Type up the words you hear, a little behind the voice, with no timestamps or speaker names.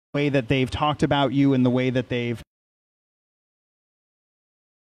way that they've talked about you and the way that they've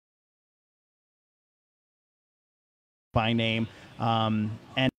by name,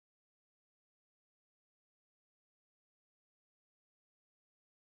 and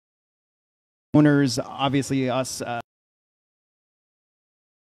owners, obviously us,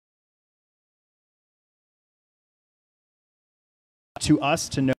 to us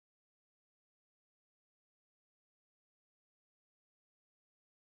to know.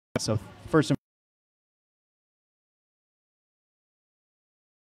 So first,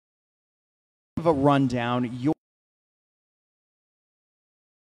 of a rundown,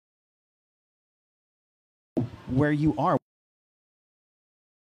 where you are.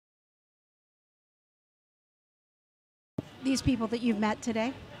 These people that you've met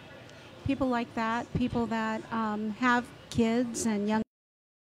today, people like that, people that have kids and young.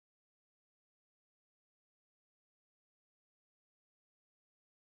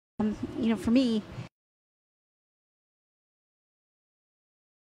 You know, for me,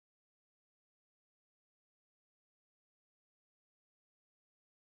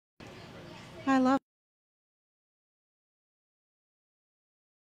 I love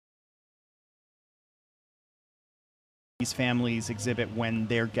these families exhibit when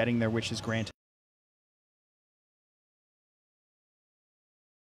they're getting their wishes granted.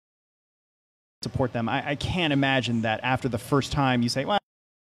 Support them. I can't imagine that after the first time you say, well,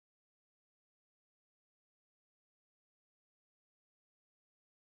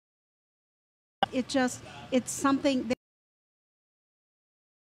 it's something that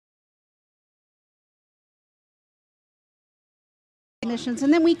missions,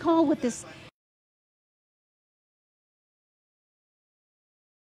 and then we call with this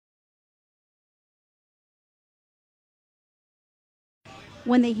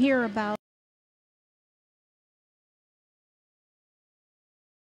when they hear about.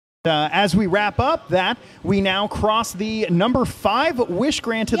 As we wrap up that, we now cross the number 5 wish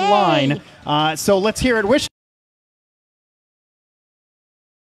granted Yay! line. So let's hear it. Wish.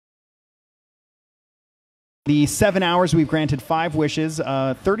 The 7 hours, we've granted 5 wishes,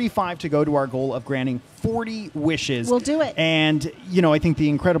 35 to go to our goal of granting 40 wishes. We'll do it. And, you know, I think the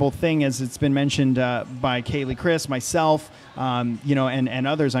incredible thing, as it's been mentioned by Kaylee, Chris, myself, you know, and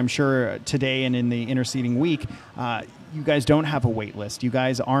others, I'm sure, today and in the interceding week, you guys don't have a wait list. You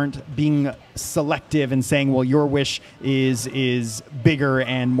guys aren't being selective and saying, well, your wish is bigger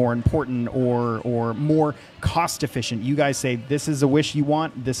and more important or more cost efficient. You guys say, this is a wish you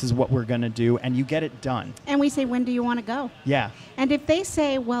want, this is what we're going to do, and you get it done. And we say, when do you want to go? Yeah. And if they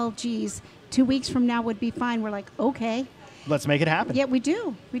say, well, geez, 2 weeks from now would be fine, we're like, okay. Let's make it happen. Yeah, we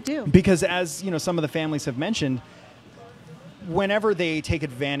do. We do. Because as, you know, some of the families have mentioned, whenever they take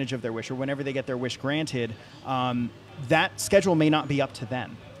advantage of their wish or whenever they get their wish granted, that schedule may not be up to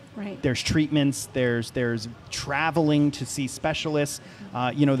them. Right. There's treatments, there's traveling to see specialists.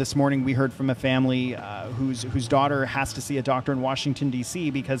 You know, this morning we heard from a family whose daughter has to see a doctor in Washington, D.C.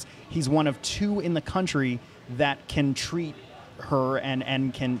 because he's one of 2 in the country that can treat her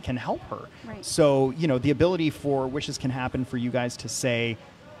and can help her. Right. So, you know, the ability for wishes can happen for you guys to say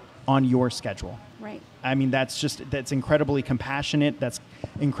on your schedule. Right. I mean, that's incredibly compassionate. That's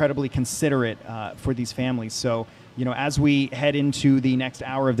incredibly considerate for these families. So, you know, as we head into the next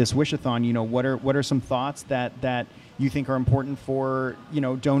hour of this Wish-A-Thon, you know, what are some thoughts that you think are important for, you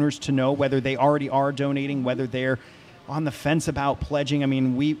know, donors to know, whether they already are donating, whether they're on the fence about pledging? I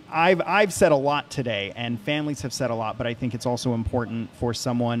mean, I've said a lot today, and families have said a lot, but I think it's also important for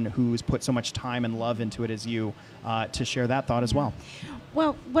someone who's put so much time and love into it as you to share that thought as well.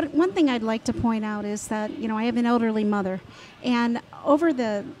 Well, one thing I'd like to point out is that, you know, I have an elderly mother, and over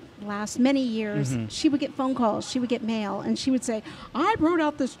the last many years, she would get phone calls, she would get mail, and she would say, I wrote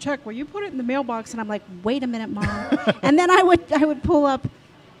out this check, will you put it in the mailbox? And I'm like, wait a minute, Mom. And then I would pull up,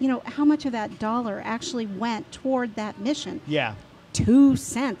 you know, how much of that dollar actually went toward that mission. Yeah. 2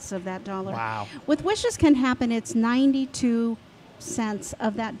 cents of that dollar. Wow. With Wishes Can Happen, it's 92 cents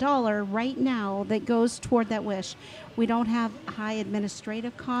of that dollar right now that goes toward that wish. We don't have high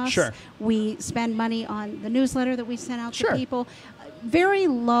administrative costs. Sure. We spend money on the newsletter that we send out Sure. to people. Very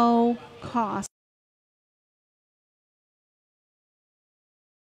low cost.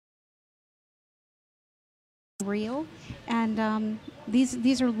 Real, and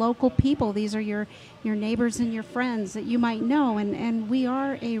these are local people. These are your neighbors and your friends that you might know, and we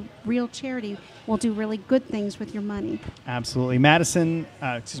are a real charity. will do really good things with your money. Absolutely. Madelyn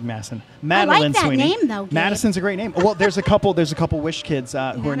I like that Sweeney. name, though, Gabe. Madison's a great name. Well, there's a couple Wish kids who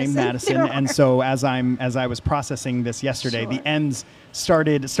are named Madison? Madison, There and are. so as I was processing this yesterday, Sure. the M's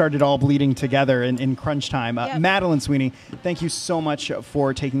started all bleeding together in crunch time. Yep. Madelyn Sweeney, thank you so much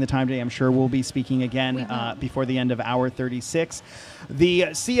for taking the time today. I'm sure we'll be speaking again We will. before the end of hour 36. The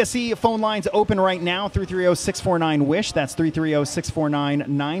CSE phone lines open right now, 330-649-WISH. That's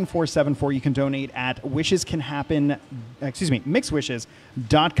 330-649-9474. You can donate at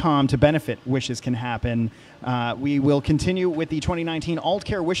mixwishes.com to benefit Wishes Can Happen. We will continue with the 2019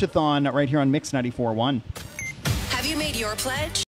 AultCare Wish-A-Thon right here on Mix 94.1. Have you made your pledge?